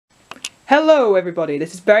Hello everybody,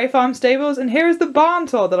 this is Berry Farm Stables and here is the barn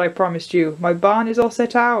tour that I promised you. My barn is all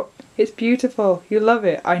set out. It's beautiful. You love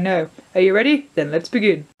it, I know. Are you ready? Then let's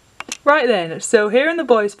begin. Right then, so here in the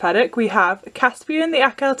boys paddock we have Caspian the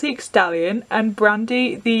Akeltic Stallion and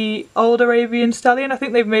Brandy the old Arabian Stallion. I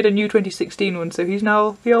think they've made a new 2016 one, so he's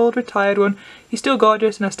now the old retired one. He's still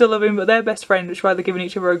gorgeous and I still love him, but they're best friends, which is why they're giving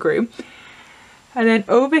each other a groom. And then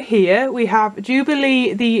over here we have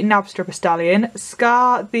Jubilee the Knabstrupper Stallion,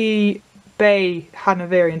 Scar the Bay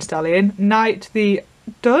Hanoverian Stallion, Knight the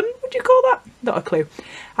Dun, would you call that? Not a clue.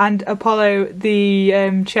 And Apollo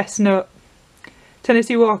the Chestnut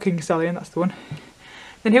Tennessee Walking Stallion, that's the one.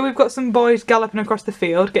 Then here we've got some boys galloping across the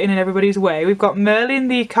field, getting in everybody's way. We've got Merlin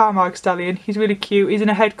the Camargue Stallion, he's really cute. He's in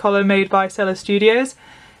a head collar made by Seller Studios.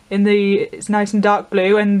 It's nice and dark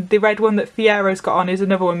blue, and the red one that Fiero's got on is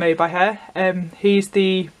another one made by her. He's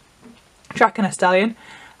the Trackiner Stallion.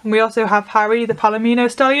 And we also have Harry the Palomino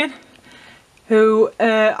Stallion, who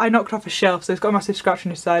I knocked off a shelf, so he's got a massive scratch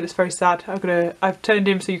on his side. It's very sad. I've turned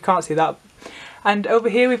him so you can't see that. And over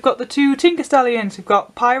here we've got the two Tinker Stallions. We've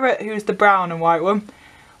got Pirate, who's the brown and white one,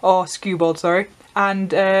 or Skewbald, sorry,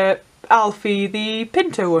 and Alfie the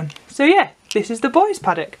Pinto one. So yeah, this is the boys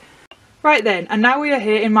paddock. Right then, and now we are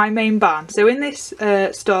here in my main barn. So in this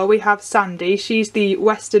store we have Sandy. She's the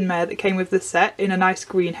Western mare that came with the set in a nice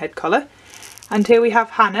green head collar. And here we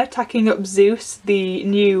have Hannah tacking up Zeus, the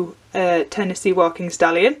new Tennessee Walking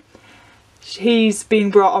Stallion. He's being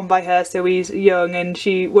brought on by her, so he's young and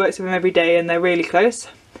she works with him every day and they're really close.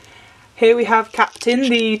 Here we have Captain,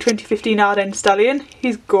 the 2015 Ardennes Stallion.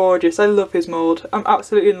 He's gorgeous, I love his mould. I'm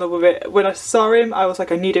absolutely in love with it. When I saw him, I was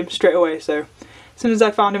like, I need him straight away, so as soon as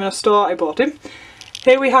I found him in a store, I bought him.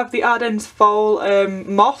 Here we have the Ardennes foal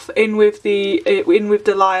Moth in with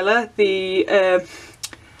Delilah.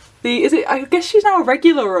 I guess she's now a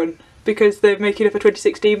regular run because they're making her for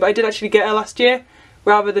 2016, but I did actually get her last year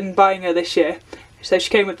rather than buying her this year. So she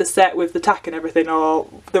came with the set with the tack and everything, or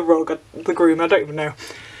the rug, the groom, I don't even know.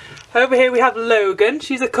 Over here we have Logan.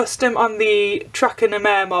 She's a custom on the Trackiner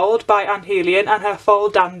mare mould by Anne Helian and her foal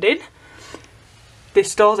Dandin.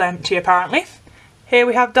 This store's empty apparently. Here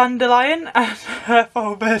we have Dandelion and her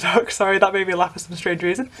foal Burdock. Sorry, that made me laugh for some strange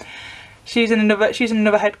reason. She's in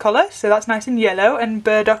another head collar, so that's nice and yellow, and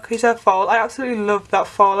Burdock is her foal. I absolutely love that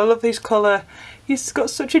foal. I love his colour. He's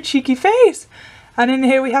got such a cheeky face. And in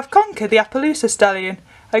here we have Conker, the Appaloosa Stallion.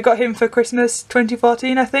 I got him for Christmas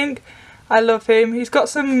 2014, I think. I love him. He's got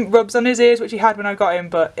some rubs on his ears, which he had when I got him,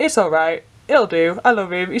 but it's alright. It'll do. I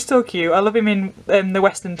love him. He's still cute. I love him in the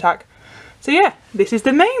Western tack. So yeah, this is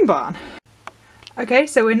the main barn. Okay,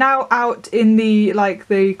 so we're now out in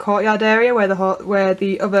the courtyard area where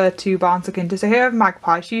the other two barns look into. So here I have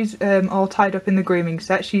Magpie. She's all tied up in the grooming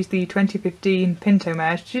set. She's the 2015 Pinto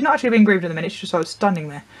mare. She's not actually been groomed at the minute. She's just sort of standing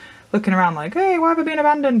there, looking around like, hey, why have I been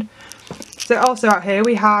abandoned? So also out here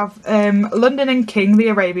we have London and King, the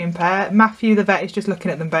Arabian pair. Matthew the vet is just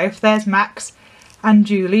looking at them both. There's Max and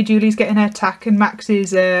Julie. Julie's getting her tack, and Max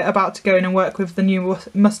is about to go in and work with the new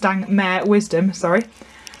Mustang mare Wisdom. Sorry.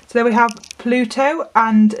 So there we have Pluto,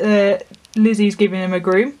 and Lizzie's giving him a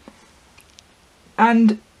groom.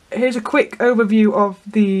 And here's a quick overview of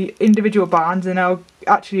the individual barns, and I'll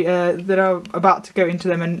actually that I'm about to go into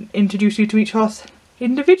them and introduce you to each horse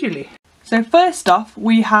individually. So first off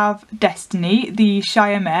we have Destiny, the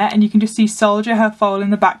Shire mare, and you can just see Soldier, her foal, in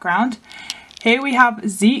the background. Here we have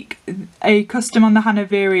Zeke, a custom on the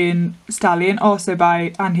Hanoverian Stallion, also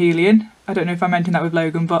by Anne Helian. I don't know if I mentioned that with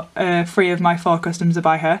Logan, but 3 of my 4 customs are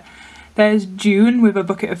by her. There's June with a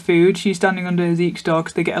bucket of food. She's standing under Zeke's door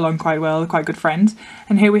because they get along quite well, they're quite good friends.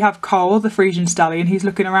 And here we have Cole, the Frisian Stallion. He's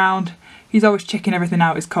looking around. He's always checking everything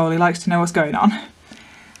out, is Cole. He likes to know what's going on.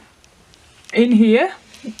 In here,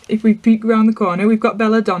 if we peek around the corner, we've got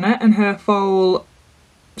Belladonna, and her foal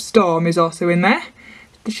Storm is also in there.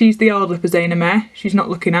 She's the old Lipizzaner mare. She's not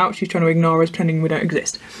looking out, she's trying to ignore us, pretending we don't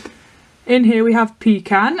exist. In here we have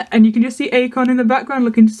Pecan, and you can just see Acorn in the background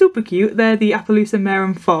looking super cute. They're the Appaloosa mare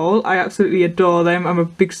and foal. I absolutely adore them. I'm a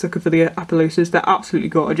big sucker for the Appaloosas. They're absolutely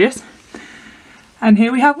gorgeous. And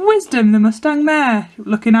here we have Wisdom, the Mustang mare,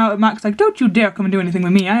 looking out at Max like, don't you dare come and do anything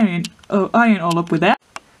with me. I ain't all up with that.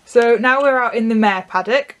 So now we're out in the mare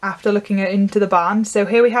paddock after looking into the barn. So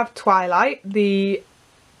here we have Twilight, the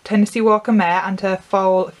Tennessee Walker mare, and her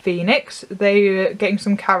foal Phoenix. They're getting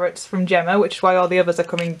some carrots from Gemma, which is why all the others are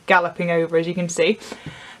coming galloping over, as you can see.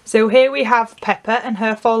 So here we have Pepper and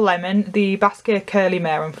her foal Lemon, the Basquiat curly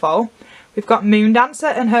mare and foal. We've got Moon Dancer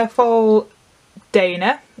and her foal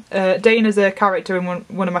Dana. Dana's a character in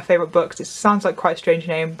one of my favourite books. It sounds like quite a strange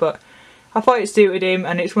name, but I thought it suited him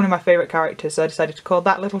and it's one of my favourite characters, so I decided to call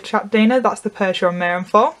that little chap Dana. That's the Percheron mare and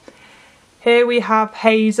foal. Here we have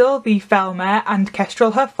Hazel, the fell mare, and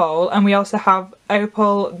Kestrel, her foal, and we also have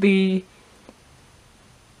Opal, the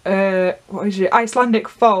Icelandic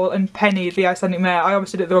foal, and Penny, the Icelandic mare. I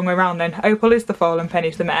almost did it the wrong way around then. Opal is the foal and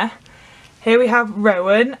Penny's the mare. Here we have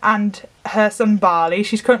Rowan and her son Barley.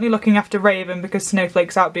 She's currently looking after Raven because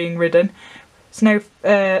Snowflake's out being ridden.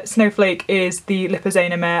 Snowflake is the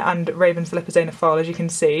Lipizzaner mare and Raven's the Lipizzaner foal, as you can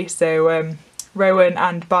see. So Rowan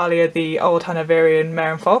and Barley are the old Hanoverian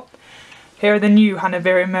mare and foal. Here are the new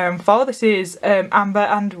Hanoverian mare and foal. This is Amber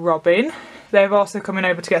and Robin. They're also coming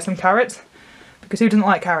over to get some carrots, because who doesn't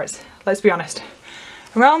like carrots? Let's be honest.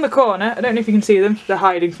 Around the corner, I don't know if you can see them, they're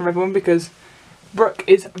hiding from everyone because Brooke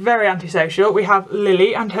is very antisocial. We have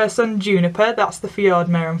Lily and her son Juniper, that's the Fjord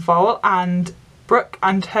mare and foal, and Brooke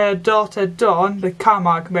and her daughter Dawn, the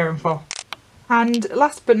Camargue mare and foal. And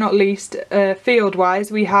last but not least, field-wise,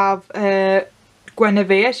 we have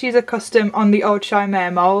Guinevere. She's a custom on the Old Shire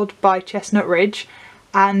mare mould by Chestnut Ridge,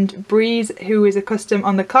 and Breeze, who is a custom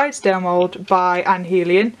on the Clydesdale mould by Anne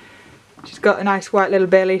Helion. She's got a nice white little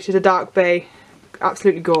belly. She's a dark bay,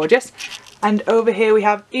 absolutely gorgeous. And over here we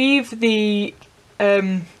have Eve, the I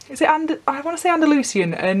want to say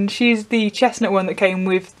Andalusian, and she's the chestnut one that came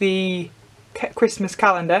with the Christmas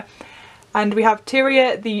calendar. And we have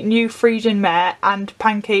Tyria, the new Frisian mare, and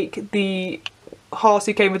Pancake, the horse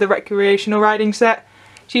who came with the recreational riding set.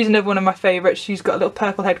 She's another one of my favourites. She's got a little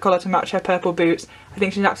purple head collar to match her purple boots. I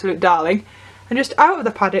think she's an absolute darling. And just out of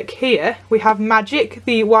the paddock here we have Magic,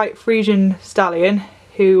 the white Frisian stallion,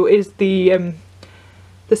 who is the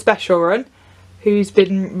special run, who's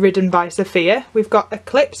been ridden by Sophia. We've got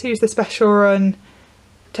Eclipse, who's the special run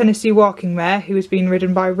Tennessee walking mare, who has been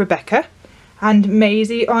ridden by Rebecca. And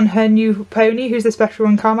Maisie on her new pony, who's the special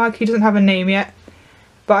run Camargue. He doesn't have a name yet,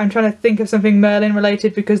 but I'm trying to think of something Merlin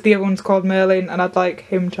related because the other one's called Merlin and I'd like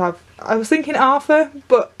him to have... I was thinking Arthur,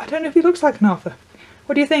 but I don't know if he looks like an Arthur.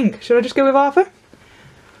 What do you think? Should I just go with Arthur?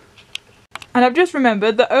 And I've just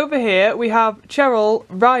remembered that over here we have Cheryl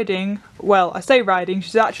riding, well, I say riding,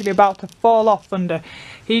 she's actually about to fall off Thunder.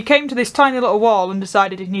 He came to this tiny little wall and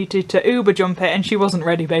decided he needed to uber jump it and she wasn't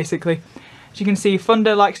ready basically. As you can see,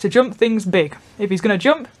 Thunder likes to jump things big. If he's going to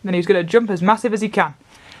jump, then he's going to jump as massive as he can.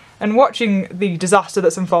 And watching the disaster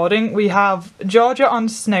that's unfolding, we have Georgia on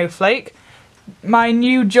Snowflake, my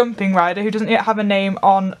new jumping rider who doesn't yet have a name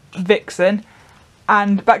on Vixen,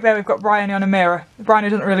 and back there we've got Bryony on Amira. Bryony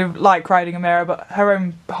doesn't really like riding Amira, but her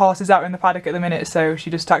own horse is out in the paddock at the minute, so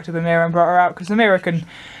she just tacked up Amira and brought her out because Amira can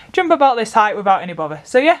jump about this height without any bother.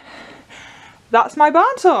 So yeah, that's my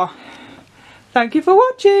barn tour. Thank you for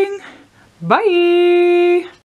watching. Bye!